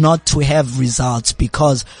not to have results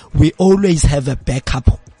because we always have a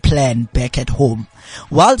backup plan back at home.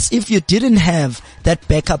 Whilst if you didn't have that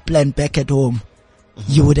backup plan back at home,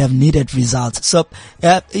 you would have needed results. So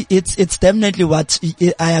it's definitely what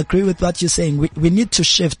I agree with what you're saying. We need to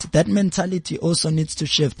shift. That mentality also needs to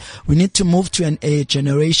shift. We need to move to a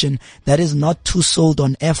generation that is not too sold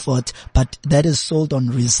on effort, but that is sold on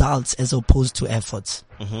results as opposed to efforts.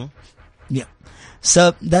 Mm-hmm. Yeah.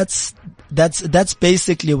 So that's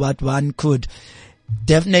basically what one could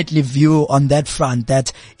definitely view on that front,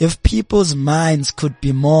 that if people's minds could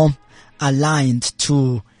be more aligned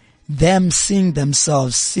to them seeing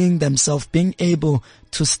themselves being able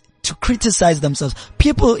to criticize themselves.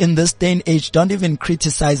 People in this day and age don't even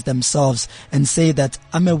criticize themselves and say that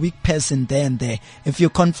I'm a weak person there and there. If you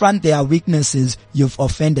confront their weaknesses, you've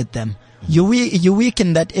offended them. You're weak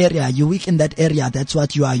in that area. You're weak in that area. That's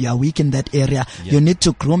what you are. You are weak in that area. Yeah. You need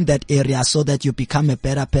to groom that area so that you become a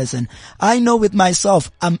better person. I know with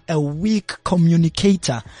myself, I'm a weak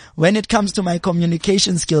communicator. When it comes to my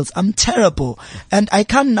communication skills, I'm terrible. And I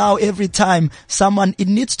can now every time it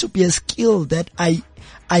needs to be a skill that I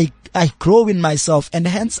grow in myself, and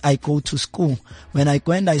hence I go to school. When I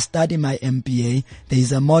go and I study my MBA, there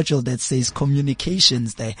is a module that says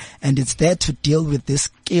communications there, and it's there to deal with this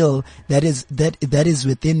skill that is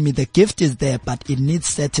within me. The gift is there, but it needs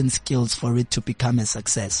certain skills for it to become a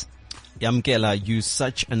success. Yamkela, you're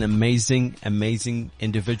such an amazing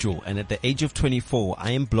individual, and at the age of 24,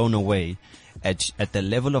 I am blown away at the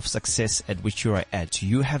level of success at which you are at.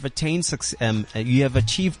 You have attained you have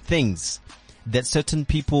achieved things that certain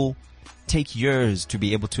people take years to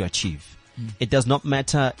be able to achieve. It does not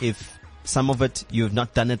matter if some of it you have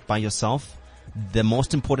not done it by yourself. The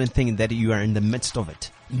most important thing is that you are in the midst of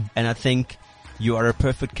it. And I think you are a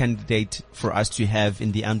perfect candidate for us to have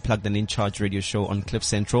in the Unplugged and In Charge radio show on Cliff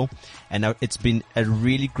Central. And it's been a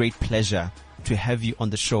really great pleasure to have you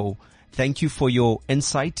on the show. Thank you for your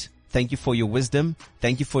insight. Thank you for your wisdom.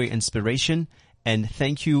 Thank you for your inspiration. And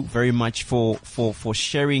thank you very much for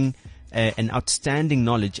sharing an outstanding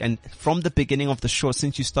knowledge. And from the beginning of the show,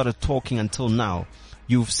 since you started talking until now,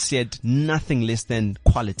 you've said nothing less than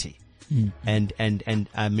quality. And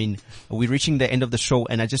I mean, we're reaching the end of the show,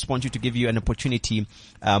 and I just want you to give you an opportunity.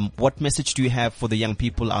 What message do you have for the young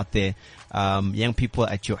people out there? Young people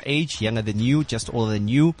at your age, younger than you, just older than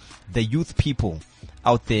you, the youth people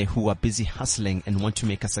out there who are busy hustling and want to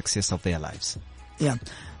make a success of their lives. Yeah.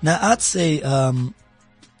 Now I'd say,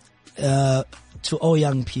 to all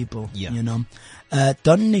young people,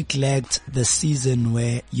 don't neglect the season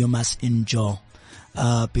where you must endure,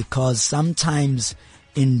 because sometimes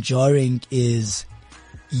enduring is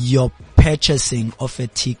your purchasing of a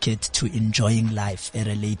ticket to enjoying life at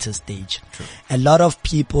a later stage. True. A lot of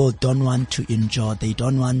people don't want to endure. They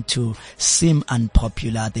don't want to seem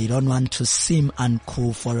unpopular. They don't want to seem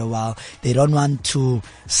uncool for a while. They don't want to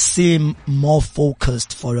seem more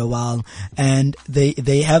focused for a while. And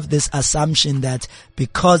they have this assumption that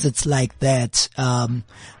because it's like that,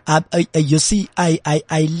 you see,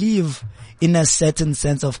 I live in a certain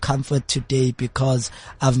sense of comfort today because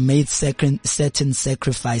I've made certain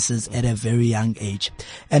sacrifices at a very young age.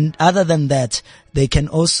 And other than that, they can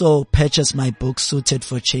also purchase my book, Suited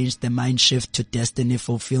for Change, The Mind Shift to Destiny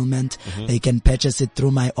Fulfillment. They can purchase it through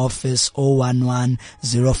my office,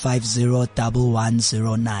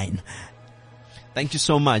 011-050-1109. Thank you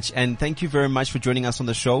so much, and thank you very much for joining us on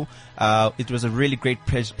the show. It was a really great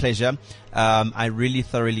pleasure. I really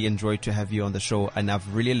thoroughly enjoyed to have you on the show, and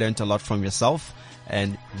I've really learned a lot from yourself,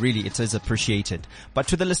 and really it is appreciated. But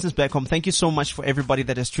to the listeners back home, thank you so much for everybody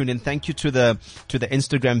that has tuned in. Thank you to the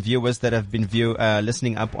Instagram viewers that have been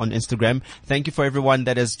listening up on Instagram. Thank you for everyone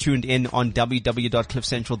that has tuned in on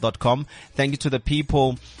www.cliffcentral.com. Thank you to the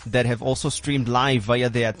people that have also streamed live via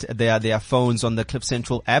their phones on the Cliff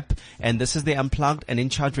Central app. And this is the Unplugged and In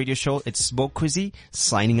Charge radio show. It's Smoke Quizzy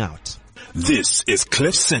signing out. This is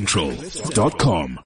CliffCentral.com.